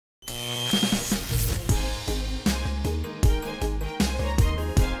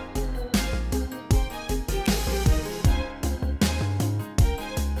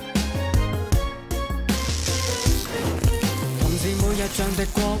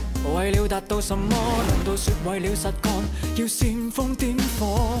為了達到什麼？難道說為了實幹要煽風點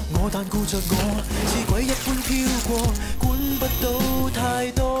火？我但顧着我，似鬼一般飄過，管不到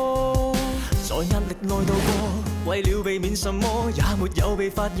太多。在壓力內度過，為了避免什麼，也沒有被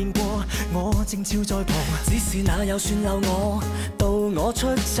發現過。我正照在旁，只是那有算漏我？到我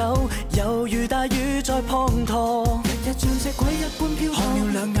出走，猶如大雨在滂沱。日日像隻鬼一般飄看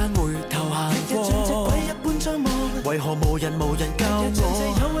了兩眼回頭行過。日日像隻鬼一般張望，為何無人教我？日日像隻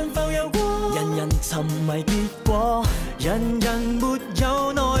有運浮遊過，人人沉迷結果，人人沒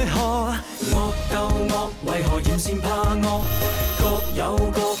有奈何。惡鬥惡，為何嫌善怕惡？各有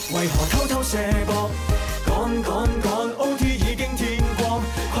各，為何偷偷射博？趕，OT 已經天光，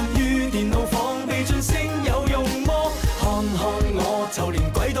困於電腦房，未晉升有用麼？看我，就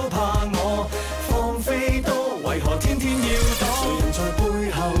連鬼都怕我，放飛都為何天天要躲？誰人在背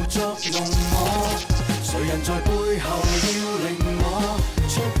後作弄我？誰人在背後要令我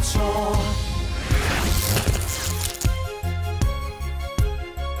出錯？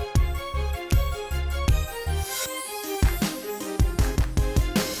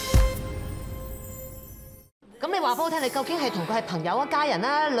咁你話俾我聽，你究竟係同佢係朋友啊、家人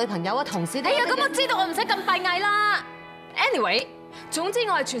啊、女朋友啊、同事？哎呀，咁我知道，我唔使咁閉翳啦。Anyway， 總之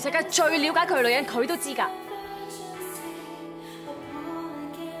我係全世界最了解佢嘅女人，佢都知㗎。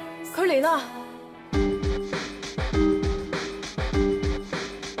佢嚟啦！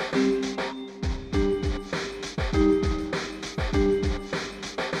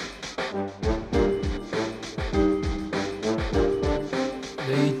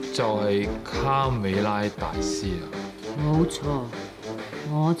你就係卡美拉大師啊？冇錯，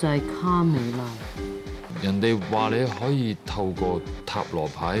我就係卡美拉。人哋話你可以透過塔羅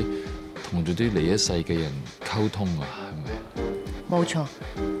牌同住啲離一世嘅人溝通啊，係咪？冇錯。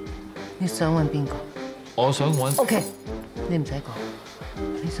你想揾邊個？我想揾。OK， 你唔使講。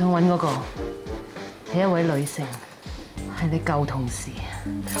你想揾嗰個係一位女性，係你舊同事，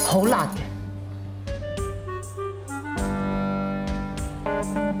好辣嘅。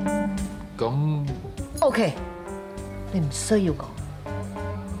咁 OK， 你唔需要講，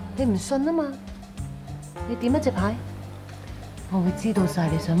你唔信啊嘛？你點一隻牌，我會知道晒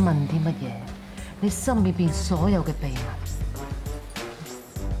你想問啲乜嘢，你心裏邊所有嘅秘密。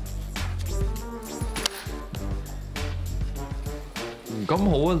咁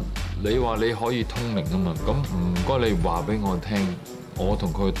好啊！你話你可以通靈啊嘛？咁唔該你話俾我聽，我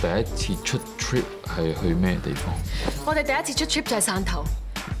同佢第一次出 trip 係去咩地方？我哋第一次出 trip 就係汕頭，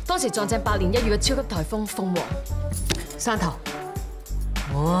當時撞正8年1月嘅超級颱風鳳凰。汕頭，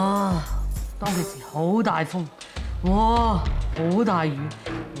哇！當其時好大風，哇！好大雨，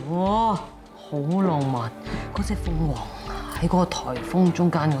哇！好浪漫。嗰隻鳳凰喺嗰個颱風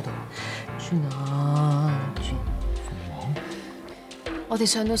中間嗰度轉啊轉。我哋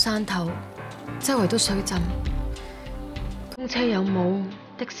上到汕頭，周圍都水浸，公車有冇，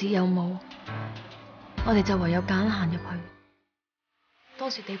的士有冇，我哋就唯有揀行入去。當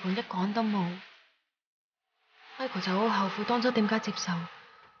時地盤一趕都冇 ，Michael 就好後悔當初點解接受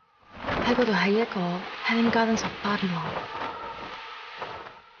喺嗰度起一個 Gardens of Babylon。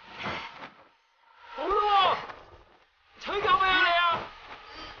好啦，取救咩啊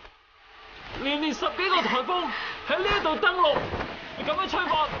你啊！連10幾個颱風喺呢一度登陸。你咁樣吹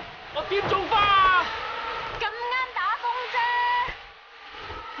法，我點種花啊？咁啱打風啫。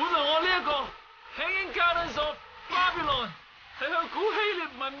本來我呢一個 Hanging Gardens of Babylon 係向古希臘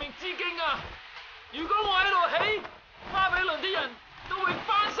文明致敬啊！如果我喺度起，巴比倫啲人都會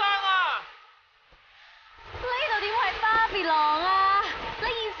翻生啊！呢度點會係巴比倫啊？你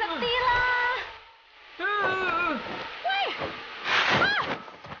現實啲啦！喂！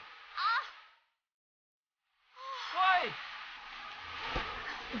喂！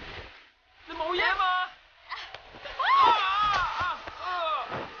你冇嘢嘛？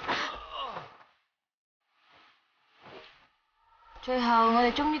最後我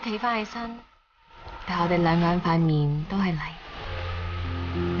哋終於企返起身，但係我哋兩個人塊面都係泥。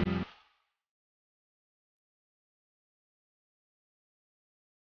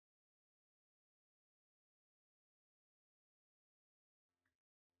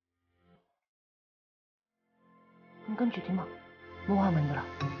咁跟住點啊？冇下文㗎啦。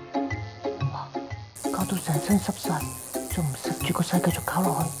哇！搞到成身濕晒，仲唔食住個勢繼續搞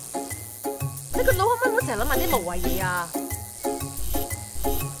落去？你個腦可唔可以成日諗埋啲無謂嘢啊？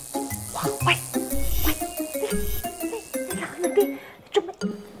哇！喂！你冷靜啲，做咩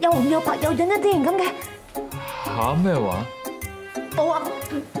又紅又白又忍一啲咁嘅？嚇咩話？冇啊！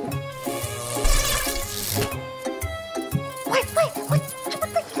喂！做乜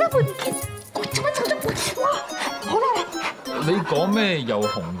得而家會唔見？做乜走咗？哇！好啦，你講咩又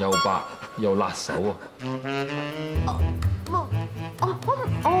紅又白又辣手啊？冇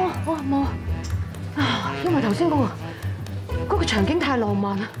啊！因為頭先嗰個場景太浪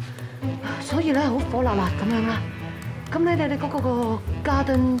漫啦，所以咧好火辣辣咁樣啦。咁你嗰個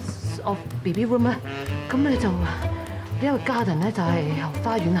Gardens of BB Room 咧，咁你就因為 garden 咧就係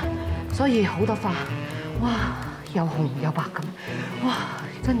花園啊，所以好多花，哇，又紅又白咁，哇，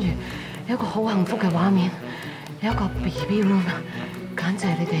跟住有一個好幸福嘅畫面，有一個 BB Room 啊，簡直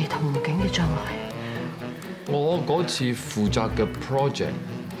係你哋憧憬嘅將來。我嗰次負責嘅 project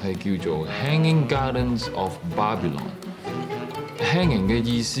係叫做 Hanging Gardens of Babylon。Hanging 嘅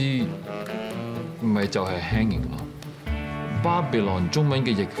意思唔係就係 hanging 咯。Babylon 中文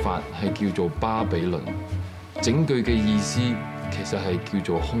嘅譯法係叫做巴比倫，整句嘅意思其實係叫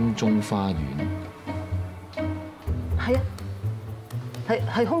做空中花園。係啊，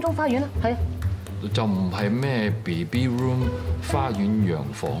係空中花園啊，係啊。就唔係咩 BB room 花園洋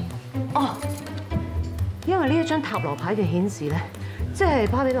房。哦，因為呢一張塔羅牌嘅顯示咧，即係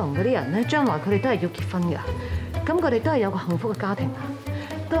巴比倫嗰啲人咧，將來佢哋都係要結婚㗎，咁佢哋都係有個幸福嘅家庭啊，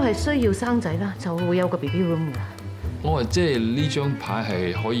都係需要生仔啦，就會有個 BB room 㗎。我話即係呢張牌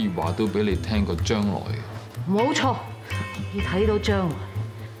係可以話到俾你聽個將來嘅。冇錯，要睇到將來。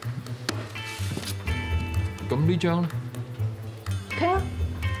咁呢張咧？傾啊！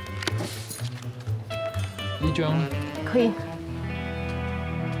呢張咧 Queen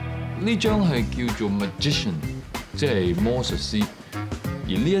呢張係叫做 magician， 即係魔術師，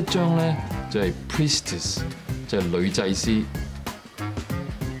而呢一張咧就係 priestess， 就係女祭司。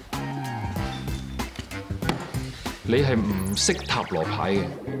你係唔識塔羅牌嘅？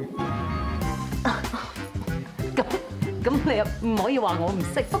咁你又唔可以話我唔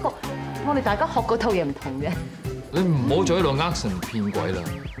識，不過我哋大家學嗰套嘢唔同嘅。你唔好再喺度呃神騙鬼啦！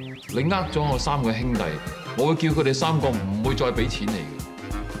你呃咗我3個兄弟，我會叫佢哋3個唔會再俾錢你嘅。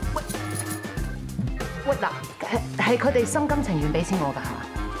喂嗱，係佢哋心甘情願俾錢我㗎係嘛？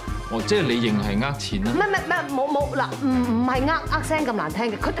哦，即係你認係呃錢啦？唔冇嗱，唔係呃聲咁難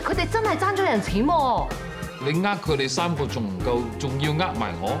聽嘅，佢哋真係爭咗人錢喎。你呃佢哋3個仲唔夠，仲要呃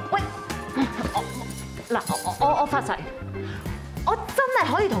埋我？喂，我發誓，我真係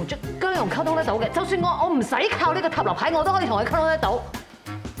可以同姜蓉溝通得到嘅，就算我唔使靠呢個塔羅牌，我都可以同佢溝通得到。好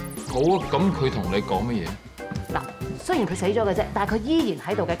啊，咁佢同你講乜嘢？嗱，雖然佢死咗嘅啫，但係佢依然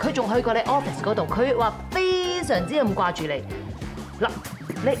喺度嘅。佢仲去過你 office 嗰度，佢話非常之咁掛住你。嗱，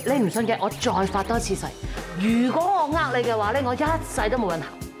你唔信嘅，我再發多次誓，如果我呃你嘅話咧，我一世都冇人行。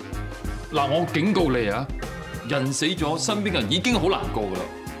嗱，我警告你啊！人死咗，身邊嘅人已經好難過噶啦。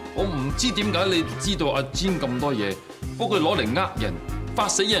我唔知點解你知道阿 Jin 咁多嘢，幫佢攞嚟呃人，發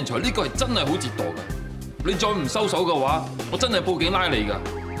死人財，呢個係真係好折墮噶。你再唔收手嘅話，我真係報警拉你噶。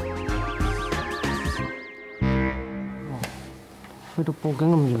去到報警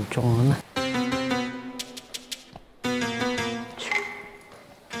咁嚴重嘅咩？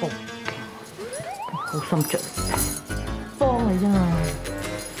報警，好心着，幫你啫嘛。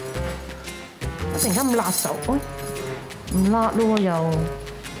突然間咁辣手，喂，唔辣咯又，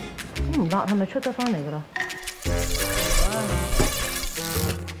唔辣係咪出得翻嚟㗎啦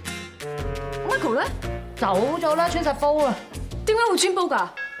 ？Michael 咧走咗啦，穿晒煲啊！點解會穿煲㗎？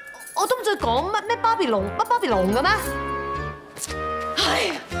我都唔知講乜巴比龍嘅咩？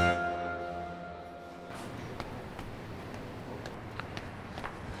係。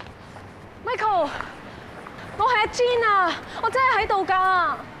Michael，我係阿 Jin 啊，我真係喺度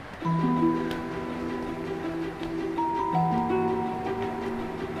㗎。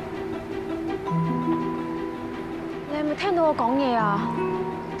你係咪聽到我講嘢啊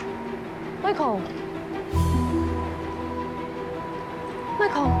 ？Michael，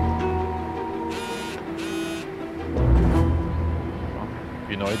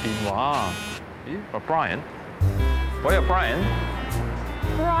原來係電話。咦？阿 Brian？ 喂，阿 Brian？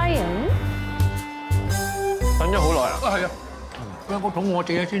 等咗好耐啊！係啊，有個桶我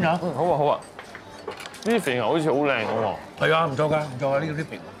借咗先嚇。好啊，好啊。呢啲肥牛好似好靚咁喎。係啊，唔錯㗎，唔錯啊！呢啲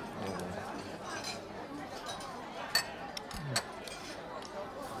肥牛。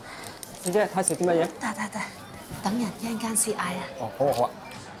小姐，睇食啲乜嘢？得，等人一陣間先嗌啊！哦，好啊，好啊。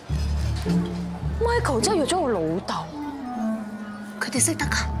 Michael 真係約咗我老豆，佢哋識得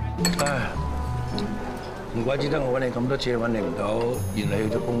㗎。唉，唔怪之得我揾你咁多次揾你唔到，原來去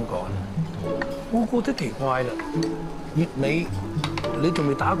咗公幹。我覺得奇怪啦，月尾你仲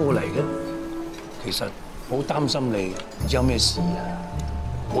未打過嚟嘅，其實好擔心你，唔知有咩事啊？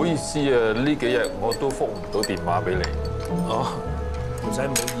唔好意思啊，呢幾日我都覆唔到電話俾你。哦，唔使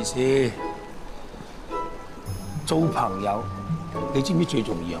唔好意思。做朋友，你知唔知最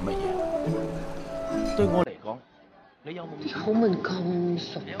重要係乜嘢？對我嚟講，你有冇啲口吻咁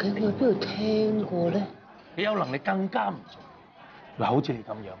熟嘅，我喺邊度聽過咧？你有能力更加唔熟。嗱，好似你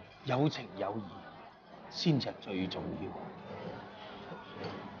咁樣，有情有義先至係最重要。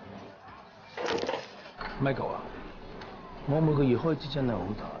Michael 啊，我每個月開支真係好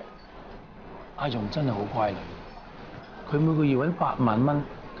大。阿容真係好乖女，佢每個月揾8萬蚊，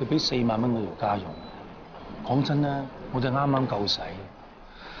佢俾4萬蚊我做家用。講真啦，我就啱啱夠使。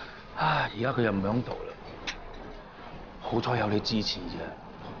而家佢又唔喺度啦，好彩有你支持啫，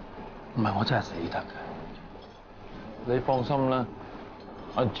唔係我真係死得㗎。你放心啦，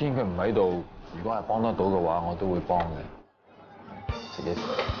阿 Chiang 佢唔喺度，如果係幫得到嘅話，我都會幫嘅。自己。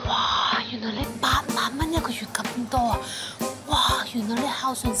哇！原來你8萬蚊一個月咁多啊！哇！原來你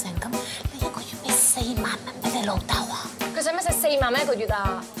孝順成咁，你一個月俾4萬蚊俾你老豆啊！佢使乜使4萬蚊一個月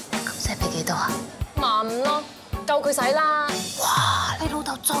啊？咁即係俾幾多啊？15000咯，夠佢使啦。哇！你老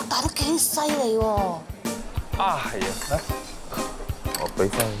豆壯大都幾犀利喎！係啊，我俾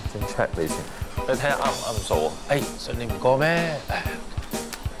張 check 你先，你睇下啱唔啱數啊？信你唔過咩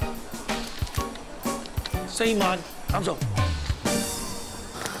？4萬啱數。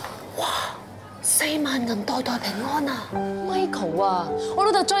哇！4萬銀代代平安啊 Michael 啊，我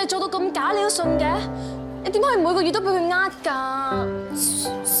老豆再做到咁假，你都信嘅？你點可以每個月都俾佢呃㗎？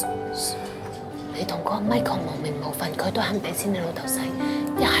你同嗰個 Michael 無名無份，佢都肯俾錢你老豆使。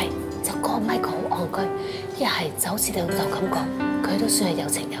一係就嗰個 Michael 好戇居，一係就好似你老豆咁講，佢都算係有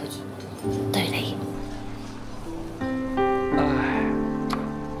情有義對你。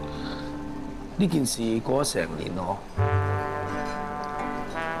呢件事過咗成年咯，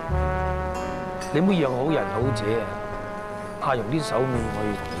你唔好讓好人好姐啊！阿容啲手尾我要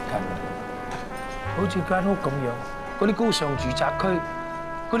同你跟，好似間屋咁樣，嗰啲高尚住宅區，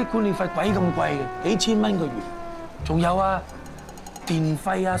嗰啲管理費鬼咁貴嘅，幾千蚊個月，仲有啊電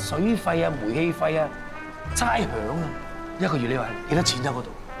費啊、水費啊、煤氣費啊、差餉啊，一個月你話幾多錢喺嗰度？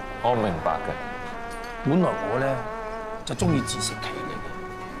我明白嘅。本來我咧就中意自食其力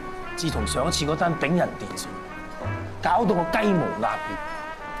嘅，自從上一次嗰單頂人電視，搞到我雞毛鴨血，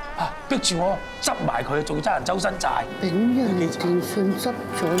逼住我執埋佢，仲要爭人周身債。頂人電信執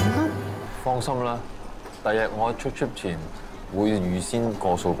咗啦。放心啦，第日我出 trip 前會預先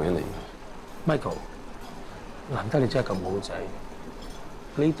過數俾你。Michael， 難得你真係咁好仔，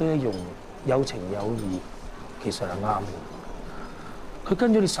你對阿容有情有義，其實係啱嘅。佢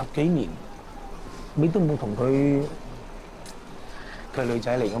跟咗你10幾年，你都冇同佢，佢係女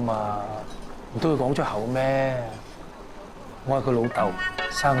仔嚟㗎嘛，唔都會講出口咩？我係佢老豆，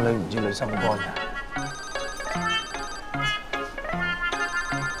生女唔知女心肝啊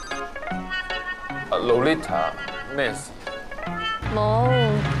！Lolita 咩事？冇，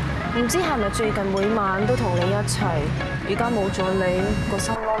唔知係咪最近每晚都同你一齊，而家冇咗你，個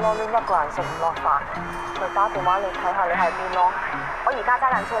心囉囉攣，一個人食唔落飯，咪打電話嚟睇下你喺邊咯。我而家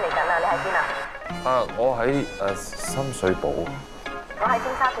揸緊車嚟緊啦，你喺邊啊？我喺深水埗。我喺尖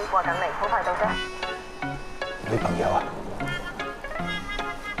沙咀過緊嚟，好快到啫。女朋友啊？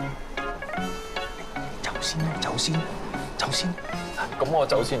走先。咁我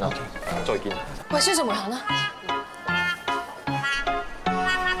走先啦，再見。喂，孫淑梅行啦。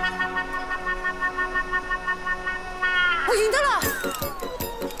我認得啦，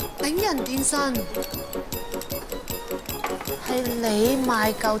頂人電信係你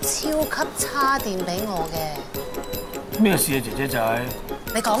賣嚿超級叉電俾我嘅。咩事啊，姐姐仔？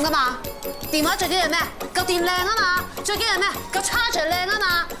你講噶嘛？電話最緊要咩？嚿電靚啊嘛，最緊要咩？嚿 charger 靚啊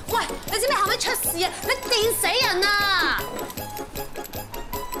嘛。喂，你知唔知後尾出事啊？你電死人啊！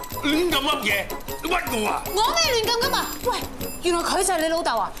亂咁噏嘢，你屈我啊！我咩亂咁噏啊？喂，原來佢就係你老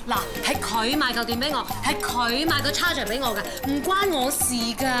豆啊！嗱，係佢賣嚿電俾我，係佢賣個 charger 俾我嘅，唔關我事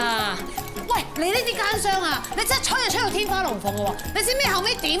㗎。喂，你呢啲奸商啊，你真係吹就吹到天花龍鳳嘅喎！你知唔知後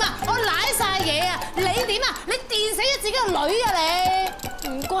尾點啊？我賴晒嘢啊！你點啊？你電死咗自己個女啊你！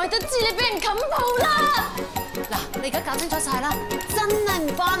唔怪得知你俾人冚鋪啦！嗱，你而家搞清楚晒啦，真係唔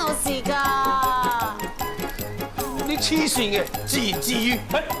關我事㗎。你黐線嘅，自言自語。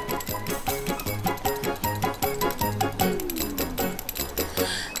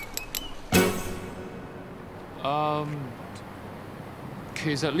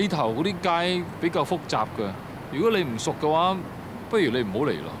其實呢頭嗰啲街比較複雜㗎，如果你唔熟嘅話，不如你唔好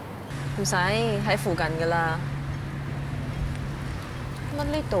嚟咯。唔使，喺附近㗎啦。乜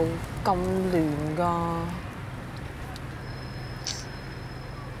呢度咁亂㗎？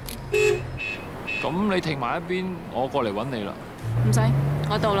咁你停埋一邊，我過嚟揾你啦。唔使，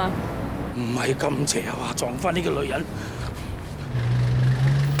我到啦。唔係咁邪啊！話撞翻呢個女人。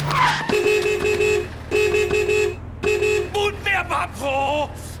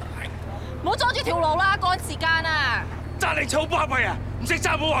冇阻住條路啦，趕時間啊！揸你臭巴閉啊！唔識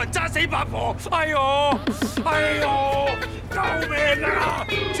揸冇人揸死八婆！哎呦，救命啊！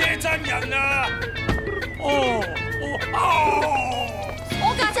車真人啊！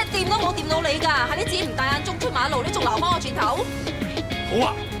我架車掂都冇掂到你㗎，係你自己唔帶眼中出馬路，你仲鬧翻我轉頭？好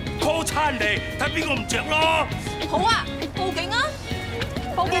啊 ，call 餐嚟睇邊個唔着咯！好啊，報警啊！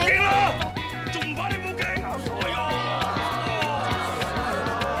報警啦！仲唔快啲報警？哎呀！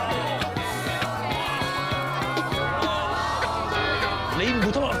你唔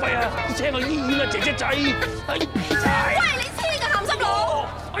好拖落肺啊！啲車去醫院啦，姐姐仔！喂，你黐嘅鹹濕佬！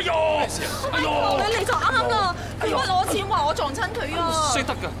哎呦！你嚟就啱啦！佢屈我錢話我撞親佢啊！識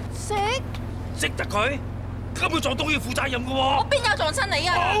得㗎，識得佢？咁佢撞到要負責任嘅喎！我邊有撞親你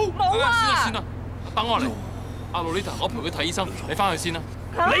啊？冇啊！先啦，等我嚟。阿 Lolita，我陪佢睇醫生，你翻去先啦。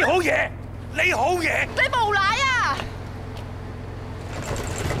你好嘢！你無賴啊！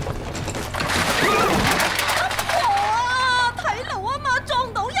睇路啊嘛，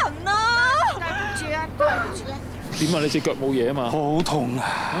撞到人啊！對唔住啊！點啊？你隻腳冇嘢啊嘛？好痛啊！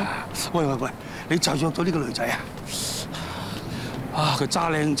喂，你就約到呢個女仔啊？啊，佢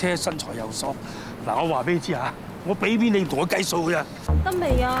揸靚車，身材又索。嗱，我話俾你知嚇，我俾面你同我計數㗎咋？得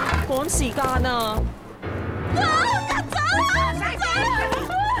未啊？趕時間啊！曱甴！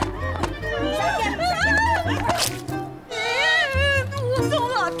污糟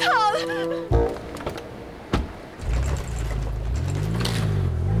邋遢！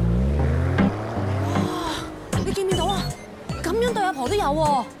你見唔見到啊？咁樣對阿婆都有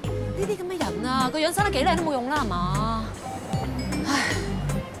喎！呢啲咁嘅人啊，個樣生得幾靚都冇用啦，係嘛？唉，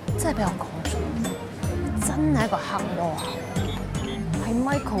真係俾我講咗，真係一個黑魔后。喺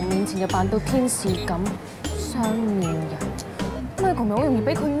Michael 面前就扮到天使咁，雙面人。Michael 咪好容易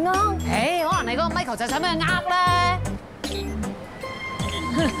俾佢呃？誒，可能你嗰個 Michael 就想俾佢呃咧。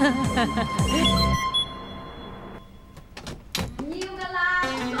唔要㗎啦，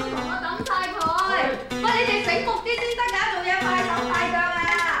都同我等晒佢。喂，你哋醒目啲先得㗎，做嘢快手快腳啊！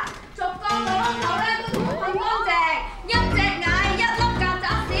逐個角落頭咧都同我噴乾淨，一隻蟻、一粒曱甴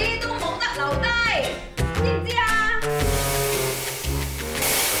屎都冇得留低，知唔知啊？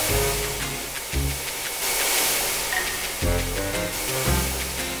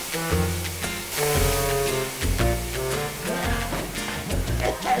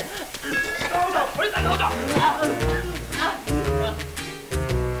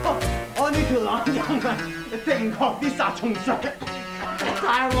我呢條懶人啊，正確啲殺蟲水。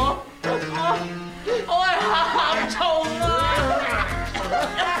但係我係鹹蟲啊！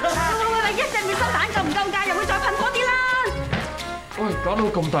喂，一隻滅生蛋夠唔夠㗎？入去再噴多啲啦！喂，搞到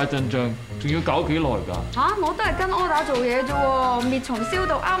咁大陣仗，仲要搞幾耐㗎？嚇，我都係跟 order 做嘢啫喎，滅蟲消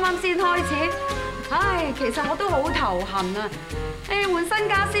毒啱啱先開始。唉，其實我都好頭痕啊！誒，換新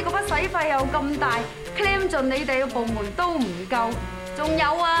家私嗰筆使費又咁大 ，claim 盡你哋嘅部門都唔夠。仲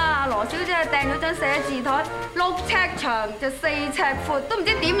有啊，羅小姐訂咗張寫字台，6尺長就4尺闊，都唔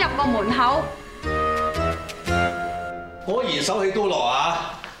知點入個門口。果然手起刀落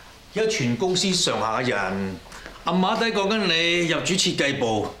啊！而家全公司上下嘅人暗馬底講緊你入主設計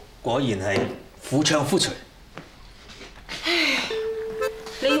部，果然係虎唱虎隨。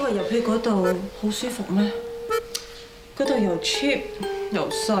你以為入去嗰度好舒服咩？嗰度又 cheap 又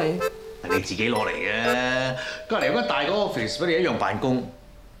細。係你自己攞嚟嘅，隔離有間大個 office 俾你一樣辦公，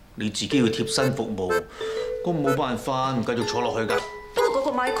你自己要貼身服務，咁冇辦法唔繼續坐落去㗎。不過嗰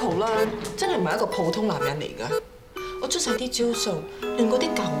個 Michael 啦，真係唔係一個普通男人嚟㗎。我出晒啲招數，連嗰啲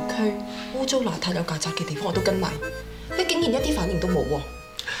舊區污糟邋遢有曱甴嘅地方我都跟埋，佢竟然一啲反應都冇喎。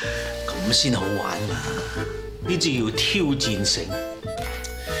咁先好玩嘛！呢招要挑戰性，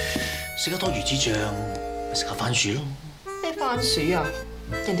食得多魚子醬，咪食下番薯咯。咩番薯啊？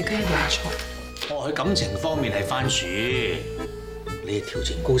人哋佢係人才。我喺感情方面係番薯，你係調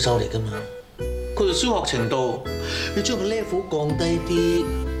情高手嚟㗎嘛？佢哋小學程度，你將個 level 降低啲，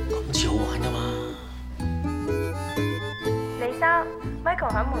咁至好玩㗎嘛？李生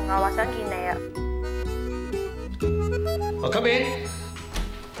 ，Michael 喺門外話想見你啊。我 come in。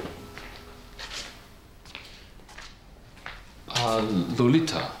阿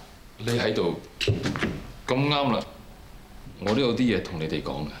Lolita， 你喺度，咁啱啦，我都有啲嘢同你哋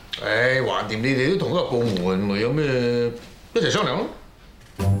講嘅。誒，橫掂你哋都同一個部門，咪有咩一齊商量咯。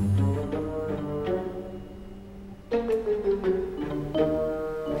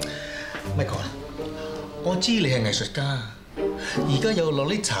Michael， 我知你係藝術家，而家有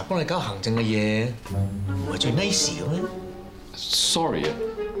Lolita 幫你搞行政嘅嘢，唔係最 nice 嘅咩 ？Sorry 啊，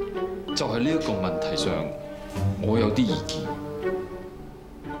就係呢一個問題上，我有啲意見。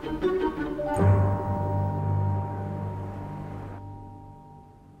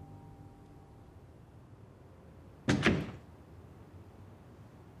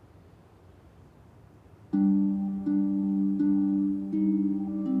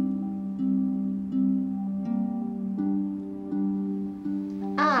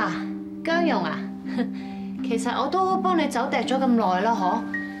其實我都幫你走趯咗咁耐啦，嗬？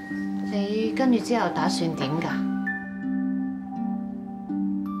你跟住之後打算點㗎？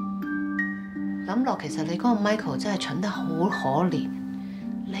諗落其實你嗰個 Michael 真係蠢得好可憐，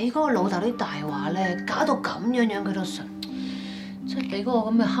你嗰個老豆啲大話咧，搞到咁樣樣佢都信，即係俾嗰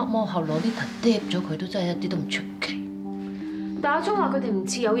個咁嘅黑魔后攞啲頭釘咗佢，都真係一啲都唔出奇。但阿聰話佢哋唔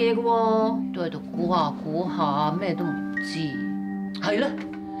似有嘢嘅喎，都喺度估下，咩都唔知。係啦，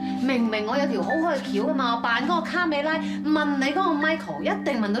明明我有條好好嘅橋㗎嘛，我扮嗰個卡美拉問你嗰個 Michael， 一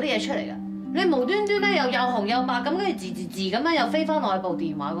定問到啲嘢出嚟㗎。你無端端咧又紅又白咁，跟住字咁樣又飛翻落去部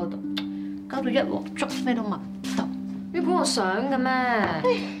電話嗰度，搞到一鑊粥，咩都問唔到。你估我想嘅咩？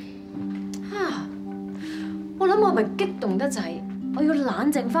我諗我係咪激動得滯？我要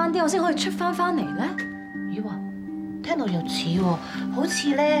冷靜翻啲，我先可以出翻嚟咧。咦喎，聽到又似喎，好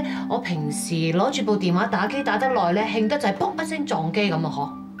似咧我平時攞住部電話打機打得耐咧，興得滯，卜一聲撞機咁啊！嗬。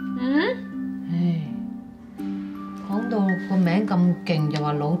唉，講到個名咁勁，又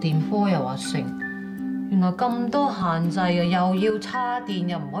話腦電波，又話成，原來咁多限制嘅，又要叉電，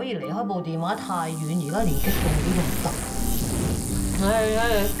又唔可以離開部電話太遠，而家連激動啲都唔得。唉，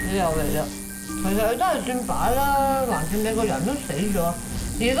你又嚟啦！其實你都係算擺啦，橫掂你個人都死咗，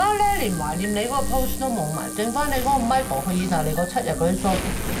而家咧連懷念你嗰個 post 都冇埋，剩翻你嗰個 Michael 去意大利嗰7日嗰啲 show。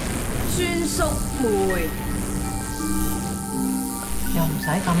孫淑梅，又唔使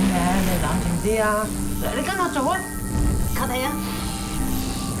咁嘅，你冷靜啲啊！嚟，你跟我做啊！吸氣啊！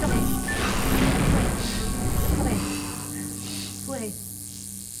吸氣，呼氣，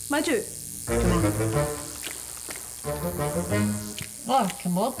咪住！哇！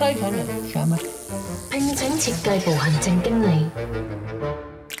全部都低上嚟，上咪？聘請設計部行政經理。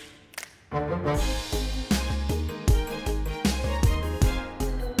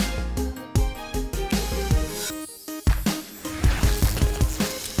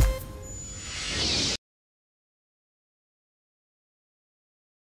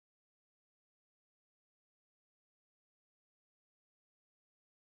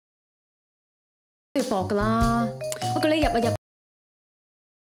要搏㗎啦！我叫你入啊入。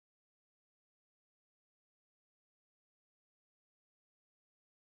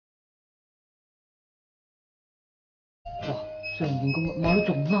哇！成件個密碼都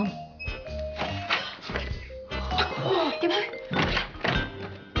仲啱。點解？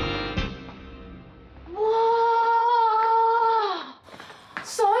哇！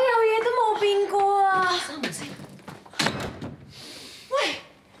所有嘢都冇變過啊！三文四。喂！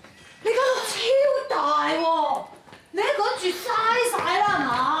你間屋超大喎，你一個人住嘥晒啦係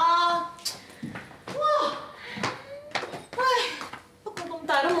嘛？哇！唉，不過咁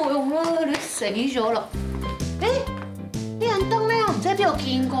大都冇用啦，你都死咗啦。誒，呢盞燈咧，我唔知喺邊度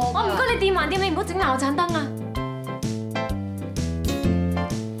見過。我唔該你掂還掂，你唔好整爛我盞燈啊！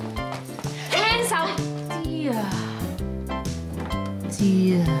輕手。知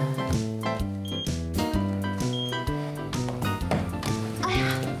啊。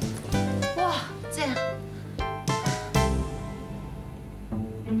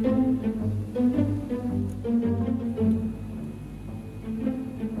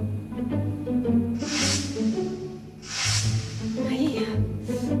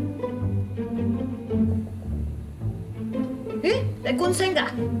你觀星㗎？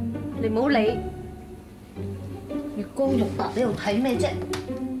你唔好理。月光肉白，你喺度睇咩啫？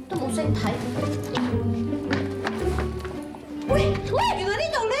都冇星睇。喂，原來呢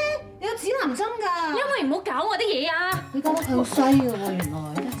度咧有指南針㗎。你可唔可以唔好搞我啲嘢啊？你講得向西㗎喎，原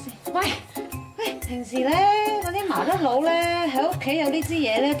來。等下先。喂，平時咧嗰啲麻甩佬咧喺屋企有呢支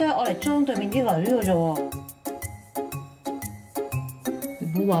嘢咧，都係愛嚟裝對面啲女㗎啫喎。唔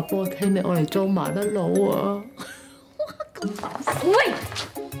好話俾我聽，你愛嚟裝麻甩佬啊！喂，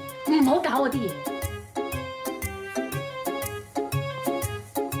唔好搞我啲嘢。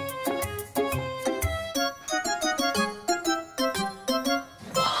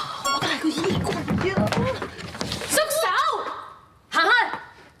哇！我都係個衣櫃啊！縮手，行開！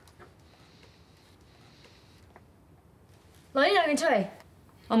攞呢兩件出嚟。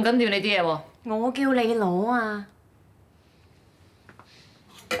我唔敢掂你啲嘢喎。我叫你攞啊！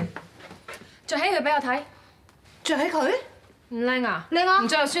着起佢俾我睇。着起佢？唔靚啊？靚啊！唔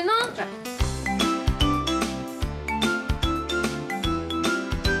着就算啦。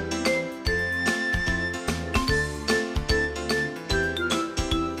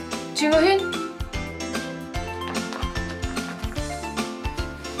轉個圈。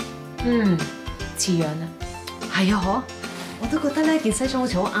似樣啊。係啊，嗬！我都覺得呢件西裝好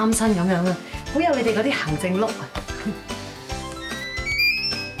似好啱身咁樣啊，好有你哋嗰啲行政 look 啊！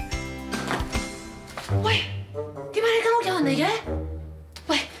喂，點解你間屋有人嚟嘅？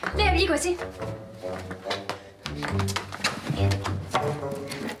喂，你入衣櫃先。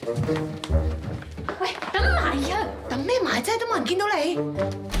喂，等埋啊！等咩埋啫？都冇人見到你。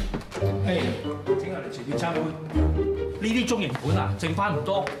整下嚟隨便餐會。呢啲中型盤啊，剩翻唔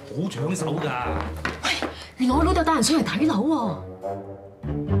多，好搶手㗎。喂，連我老豆帶人上嚟睇樓喎。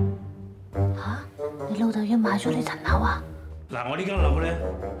嚇！你老豆要買咗呢層樓啊？嗱，我呢間樓咧，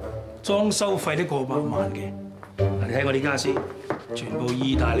裝修費都過百萬嘅。你睇我啲傢俬，全部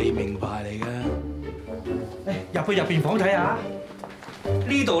意大利名牌嚟㗎。入去入邊房睇下。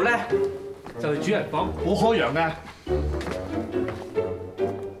呢度咧就係主人房，好開揚㗎。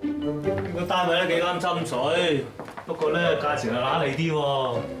個單位都幾啱心水，不過咧價錢係揦脷啲喎。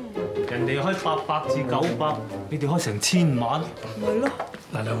人哋開800至900，你哋開成1000萬。咪咯。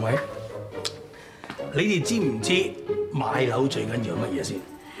嗱，兩位，你哋知唔知買樓最緊要乜嘢先？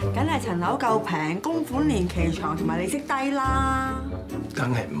梗係層樓夠平，供款年期長同埋利息低啦。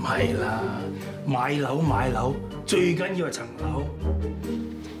梗係唔係啦！買樓最緊要係層樓。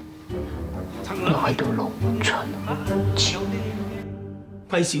買到龍春超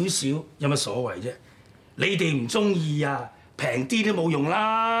貴少少有乜所謂啫？你哋唔中意啊，平啲都冇用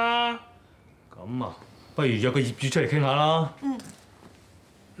啦。咁啊，不如約個業主出嚟傾下啦。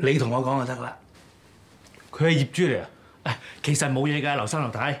你同我講就得啦。佢係業主嚟啊？其實冇嘢㗎，劉生劉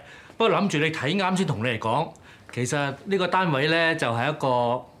太。不過諗住你睇啱先同你嚟講。其實呢個單位咧就係一個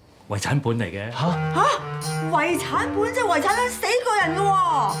遺產本嚟嘅。遺產本即係遺產咗死個人㗎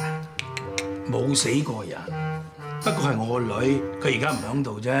喎。冇死過人，不過係我個女，佢而家唔響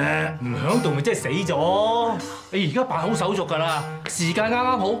度啫。唔響度咪即係死咗。你而家辦好手續㗎啦，時間啱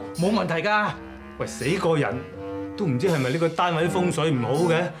啱好，冇問題㗎。喂，死個人都唔知係咪呢個單位風水唔好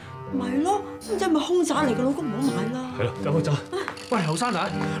嘅？咪咯，咁即係咪兇宅嚟嘅？老公唔好買啦。係咯，走走。喂，劉生奶，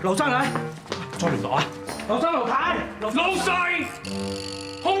劉生奶，再聯絡啊！劉生劉太，老細，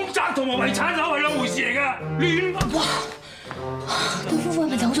兇宅同埋遺產樓係兩回事嚟㗎，亂噏。哇！對夫婦係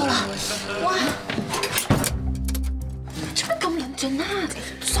咪走咗啦？哇！做乜咁論盡啊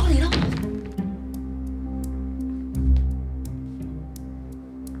 ？sorry 咯。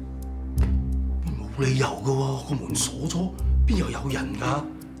冇理由㗎喎，個門鎖咗，邊又有人㗎？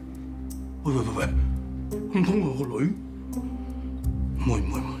喂，唔通我個女？唔會，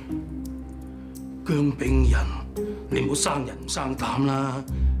姜炳仁，你唔好生人唔生膽啦！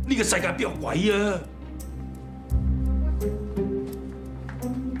呢個世界邊有鬼啊！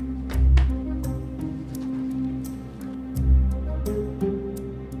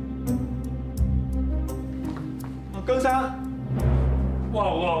姜生，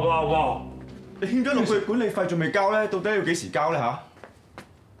哇！你欠咗6個月管理費仲未交咧？到底要幾時交咧嚇？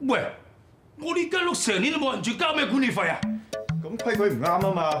喂，我呢間屋成年都冇人住，交咩管理費啊？咁規矩唔啱啊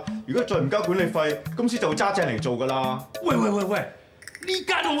嘛！如果再唔交管理費，公司就會揸正嚟做㗎啦。喂！呢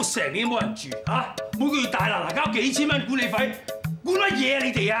間屋成年冇人住嚇，每個月大嗱交幾千蚊管理費，管乜嘢啊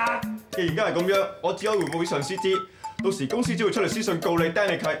你哋啊？既然而家係咁樣，我只可以匯報俾上司知，到時公司只會出嚟私信告你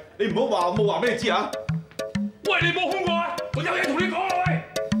釘你契，你唔好話我冇話俾你知啊！喂，你冇兇我啊！我有嘢同你講啊喂！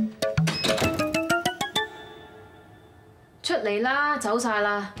出嚟啦，走晒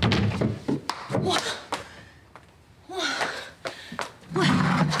啦！哇！喂，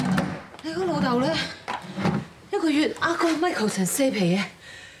你個老豆咧，一個月呃個 Michael 成4皮嘢，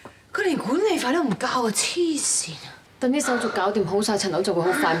佢連管理費都唔交啊！黐線啊！等啲手續搞掂好晒，層樓就會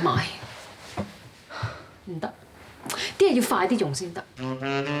好快賣。唔得，啲嘢要快啲用先得。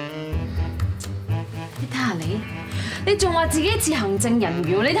你睇下你仲話自己似行政人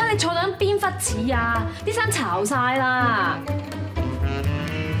員，你睇下你坐緊邊忽似啊？啲衫巢晒啦！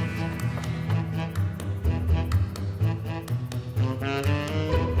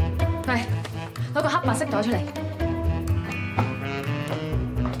喂，攞個黑白色袋出嚟。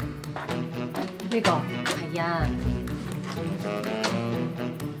呢個係啊。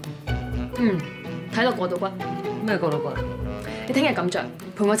睇落過到骨。咩過到骨？你聽日咁着，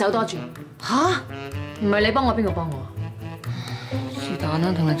陪我走多轉。吓？唔係你幫我，邊個幫我啊？是但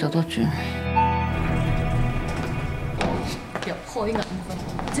啦，同你走多轉。入開眼瞓，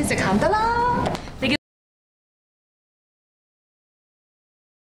即係直行得啦。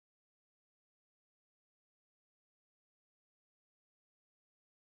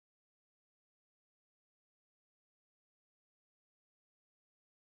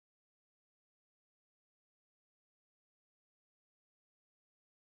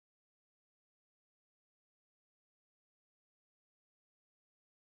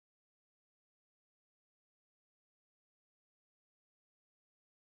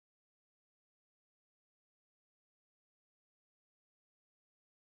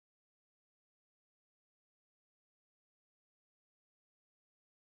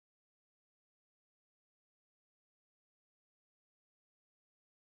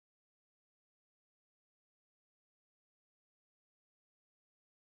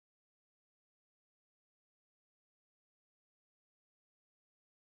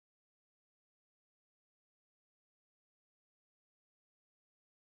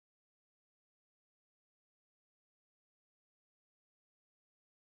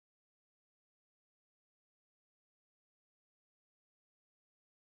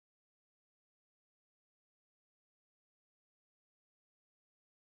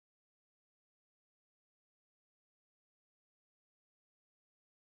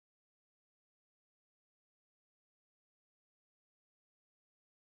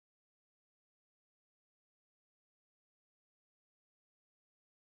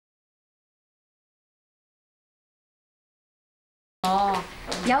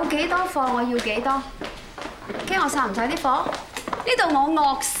有幾多貨我要幾多，驚我晒唔晒啲貨？呢度我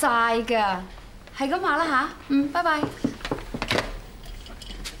惡晒㗎，係咁話啦吓，拜拜。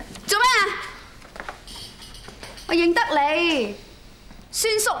做咩啊？我認得你，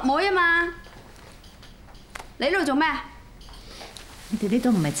孫叔妹啊嘛。你呢度做咩？你哋呢度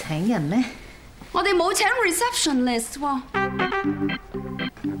唔係請人咩？我哋冇請 receptionist 喎。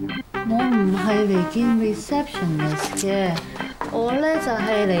我唔係嚟見 receptionist 嘅，我咧就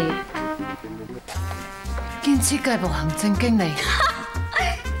係嚟見設計部行政經理。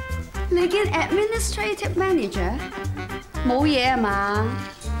你見 administrative manager？ 冇嘢啊嘛？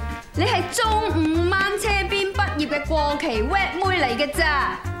你係中午掹車邊畢業嘅過期 wet 妹嚟嘅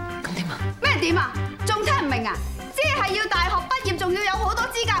咋？咁點啊？咩點啊？仲聽唔明啊？即係要大學畢業，仲要有好多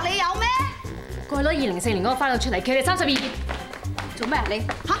資格，你有咩？過去攞2004年嗰個 file 出嚟，企你32頁。做咩啊你？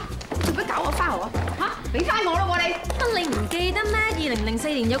嚇？做咩搞我 file 啊？嚇？俾翻我咯喎你！乜你唔記得咩？2004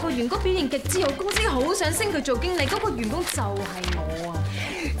年有個員工表現極之好，公司好想升佢做經理，嗰個員工就係我啊！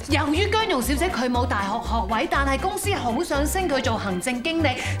由於姜蓉小姐佢冇大學學位，但係公司好想升佢做行政經理，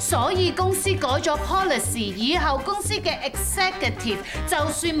所以公司改咗 policy， 以後公司嘅 executive 就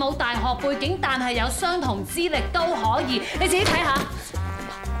算冇大學背景，但係有相同資歷都可以。你自己睇下。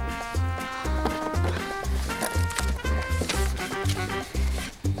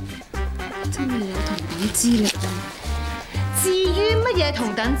真係有同等資歷啊！至於乜嘢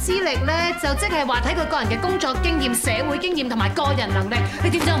同等資歷咧，就即係話睇佢個人嘅工作經驗、社會經驗同埋個人能力。你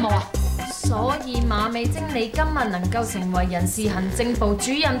點知有冇啊？所以馬尾經理今日能夠成為人事行政部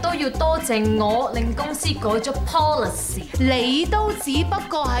主任，都要多謝我，令公司改咗 policy。你都只不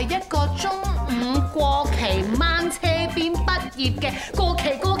過係一個中午過期掹車邊畢業嘅過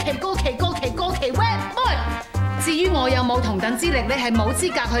期 wet boy。至於我有冇同等資歷，你係冇資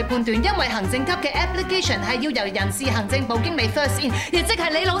格去判斷，因為行政級嘅 application 係要由人事行政部經理 first in， 亦即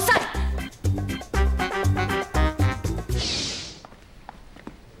係你老細。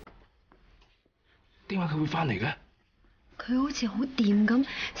點解佢會翻嚟嘅？佢好似好掂咁，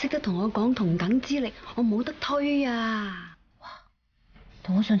識得同我講同等資歷，我冇得推啊！哇，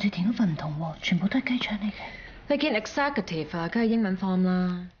同我上次填嗰份唔同喎，全部都係雞腸嚟嘅。你見 executive 啊，梗係英文 form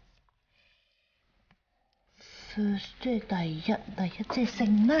啦。First 即係第一即係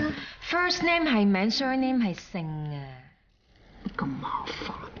姓啦。First name 係名 ，surname 係姓啊。咁麻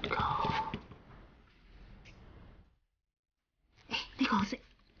煩㗎？呢個我識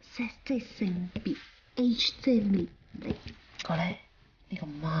 ，sex 即係性別 ，age 即係年齡。個咧呢個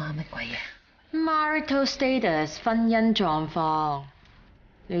媽乜鬼嘢 ？Marital status 婚姻狀況，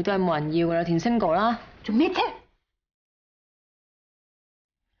你都係冇人要㗎啦，填 single 啦。做咩啫？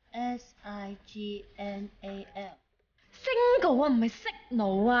 SIGNAL。single 啊，唔係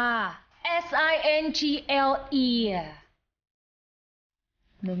signal 啊 ，SINGLE 啊，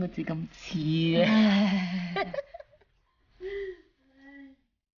兩個字咁似嘅。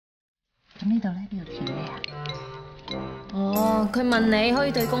咁呢度咧邊度填咩啊？哦，佢問你可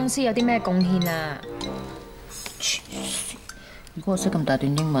以對公司有啲咩貢獻啊？如果我識咁大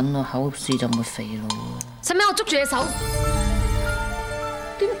段英文啊，考試就會肥咯。使唔使我捉住你手？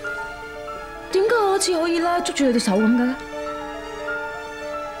點解我好似可以咧捉住你隻手咁嘅咧？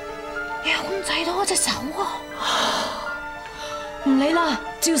你控制到我隻手啊！唔理啦，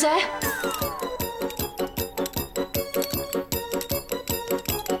照寫。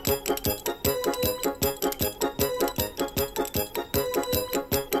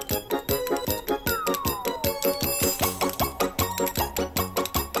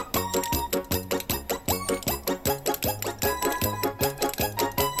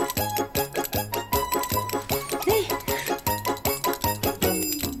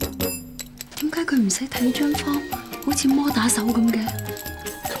佢唔使睇張方，好似摩打手咁嘅。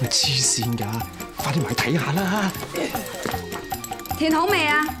咁黐線㗎，快啲埋去睇下啦！填好未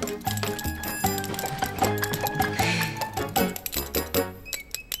啊？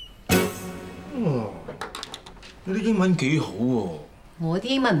你啲英文幾好喎！我啲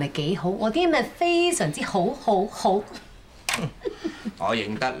英文唔係幾好，我啲英文非常之好。我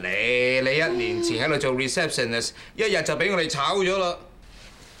認得你，你1年前喺度做 receptionist， 一日就俾我哋炒咗啦。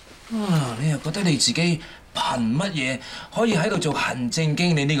啊！你又覺得你自己憑乜嘢可以喺度做行政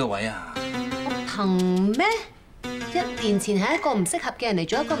經理呢個位啊？我憑咩？1年前係一個唔適合嘅人嚟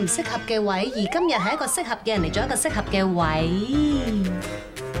做一個唔適合嘅位，而今日係一個適合嘅人嚟做一個適合嘅位。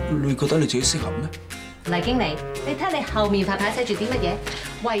你覺得你自己適合咩？黎經理，你睇你後面塊牌寫住啲乜嘢？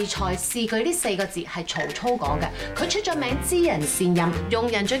唯才是舉呢4個字係曹操講嘅，佢出咗名知人善任，用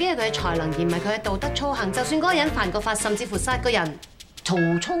人最緊要佢嘅才能，而唔係佢嘅道德操行。就算嗰個人犯過法，甚至乎殺個人，曹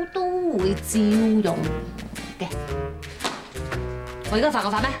操都會照用嘅。我而家犯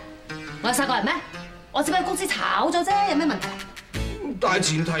過法咩？我有殺過人咩？我只不過公司炒咗啫，有咩問題？但係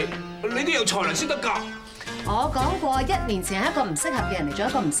前提你都有才能先得㗎。我講過，1年前係一個唔適合嘅人嚟做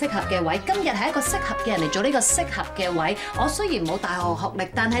一個唔適合嘅位，今日係一個適合嘅人嚟做呢個適合嘅位。我雖然冇大學學歷，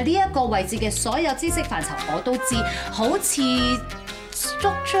但係呢一個位置嘅所有知識範疇我都知，好似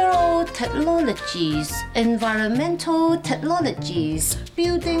structural technologies, environmental technologies,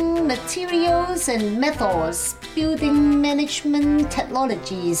 building materials and methods, building management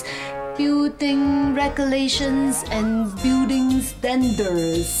technologies, building regulations and building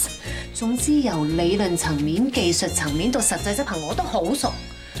standards。總之由理論層面、技術層面到實際執行，我都好熟。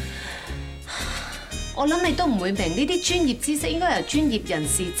我諗你都唔會明呢啲專業知識應該由專業人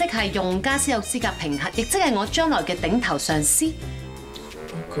士，即係用家先有資格評核，亦即係我將來嘅頂頭上司。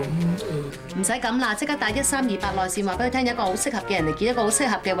咁唔使咁啦，即刻打1328內線話俾佢聽，有一個好適合嘅人嚟見一個好適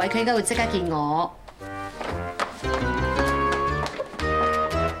合嘅位，佢應該會即刻見我。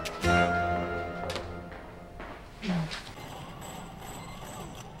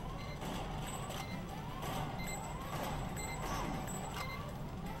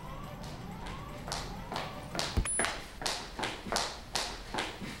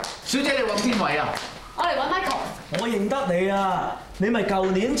小姐，你揾邊位啊？我嚟揾 Michael。我認得你啊！你咪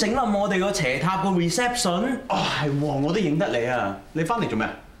舊年整冧我哋個斜塔個 reception。哦，係喎，我都認得你啊！你翻嚟做咩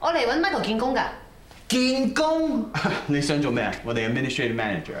啊？我嚟揾 Michael 見工㗎。見工？你想做咩啊？我哋 administrative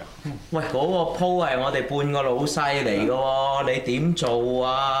manager。喂，嗰個 po 係我哋半個老細嚟㗎喎，你點做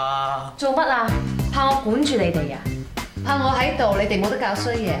啊？做乜啊？怕我管住你哋啊？怕我喺度，你哋冇得搞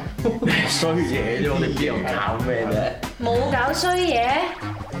衰嘢啊？衰嘢啫，我哋邊有搞咩啫？冇搞衰嘢。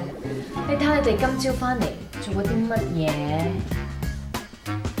你睇下你哋今朝翻嚟做過啲乜嘢？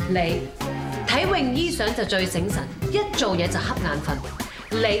你睇泳衣相就最醒神，一做嘢就瞌眼瞓。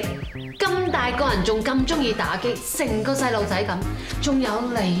你咁大個人仲咁中意打機，成個細路仔咁。仲有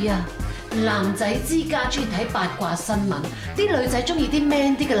你啊，男仔之家中意睇八卦新聞，啲女仔中意啲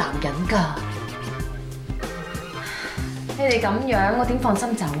man 啲嘅男人㗎。你哋咁樣，我點放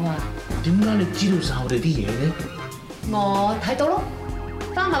心走啊？點解你知道晒我哋啲嘢嘅？我睇到咯，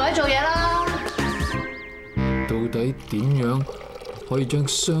翻埋位做嘢啦。到底點樣可以將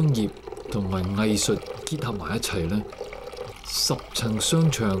商業同埋藝術結合埋一齊呢？10層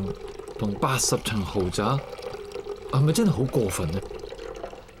商場同80層豪宅，係咪真係好過分呢？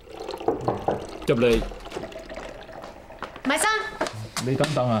入嚟，米生，你等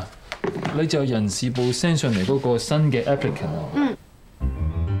等啊！你就人事部 send 上嚟嗰個新嘅 applicant 啊？嗯。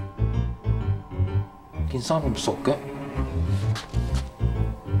件衫咁熟嘅，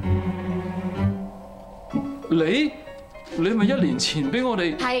你咪1年前俾我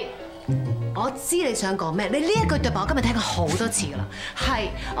哋係。我知你想講咩，你呢一句對白我今日聽過好多次噶啦。係，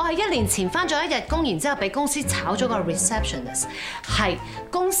我係1年前翻咗1日工，然之後俾公司炒咗個 receptionist。係，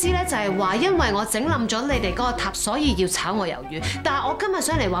公司咧就係話因為我整冧咗你哋嗰個塔，所以要炒我魷魚。但係我今日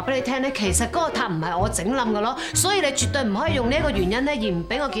想嚟話俾你聽咧，其實嗰個塔唔係我整冧嘅咯，所以你絕對唔可以用呢一個原因咧而唔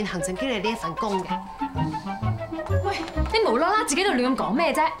俾我見行政經理呢一份工嘅。喂，你無啦啦自己度亂咁講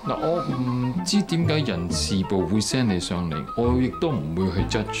咩啫？嗱，我唔知點解人事部會 send 你上嚟，我亦都唔會去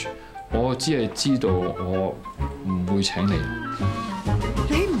judge。我只係知道我唔會請你。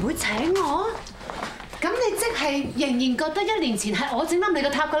你唔會請我？咁你即係仍然覺得1年前係我整冧你個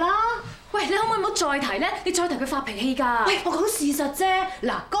塔㗎啦？喂，你可唔可以唔好再提咧？你再提佢發脾氣㗎。喂，我講事實啫。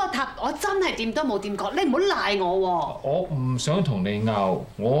嗱，嗰個塔我真係掂都冇掂過，你唔好賴我喎。我唔想同你拗，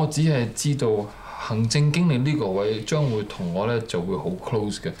我只係知道行政經理呢個位將會同我咧就會好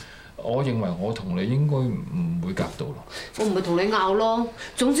close 嘅。我認為我同你應該唔會夾到咯。我唔會同你拗咯。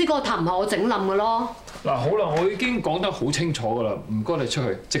總之嗰個塔唔係我整冧嘅咯。嗱，好啦，我已經講得好清楚㗎啦，唔該你出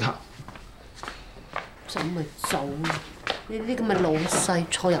去即刻。走咪走，呢啲咁嘅老細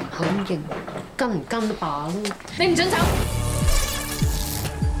錯人唔肯認，跟唔跟都罷咯。你唔准走。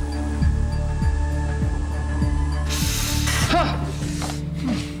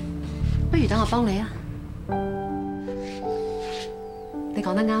不如等我幫你啊！你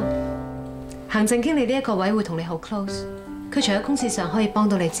講得啱，行政經理呢一個位會同你好 close。佢除咗公事上可以幫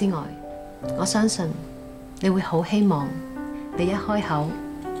到你之外，我相信你會好希望你一開口，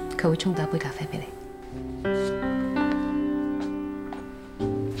佢會沖到一杯咖啡俾你。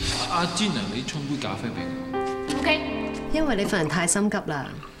阿 Gina， 你沖杯咖啡俾我。OK。因為你份人太心急啦，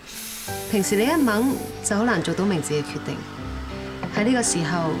平時你一懵就好難做到明智嘅決定。喺呢個時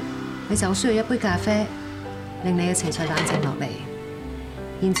候，你就好需要一杯咖啡，令你嘅情緒冷靜落嚟。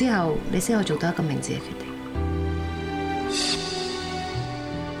然之後，你先可以做到一個明智嘅決定。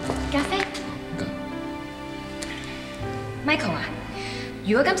咖啡 ，Michael 啊，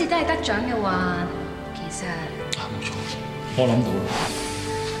如果今次真係得獎嘅話，其實冇錯，我諗到啦。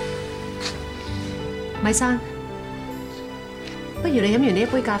米生，不如你飲完呢一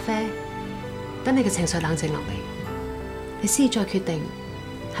杯咖啡，等你嘅情緒冷靜落嚟，你先再決定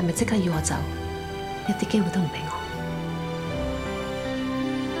係咪即刻要我走，一啲機會都唔俾我。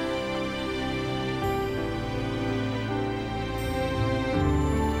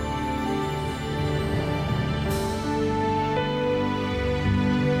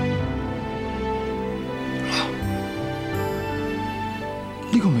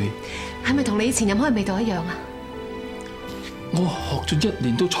呢個味係咪同你以前飲開嘅味道一樣啊？我學咗1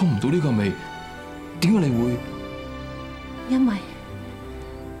年都沖唔到呢個味，點解你會？因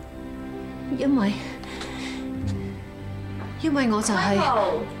為我就係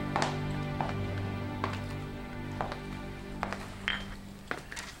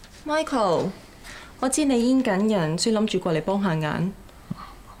Michael， 我知你煙緊人，所以諗住過嚟幫下眼。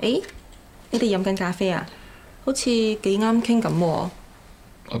誒，你哋飲緊咖啡啊？好似幾啱傾咁喎。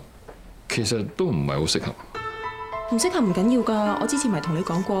其實都唔係好適合。唔適合唔緊要㗎，我之前咪同你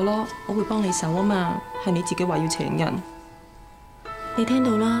講過咯，我會幫你手啊嘛，係你自己話要請人。你聽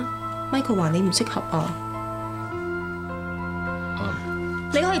到啦 ，Michael 話你唔適合啊。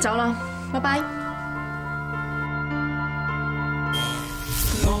你可以走啦，拜拜。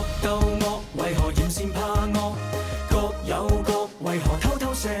惡鬥惡，為何嫌善怕惡？各有各，為何偷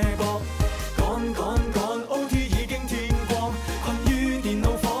偷射博？趕，OT 已經天光，困於電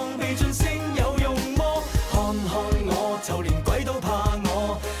腦房，未盡聲有用麼？看我，就連鬼都怕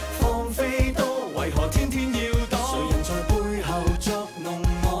我，放飛都為何天天要躲？誰人在背後捉弄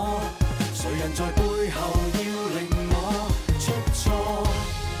我？誰人在背後要令我出錯？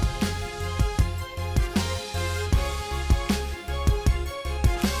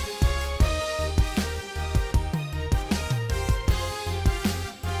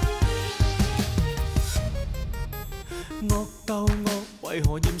惡鬥惡，為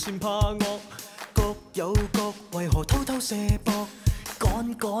何嫌善怕惡？各有各，為何偷偷射博？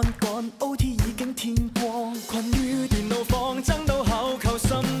趕，OT 已經天光，困於電腦房爭。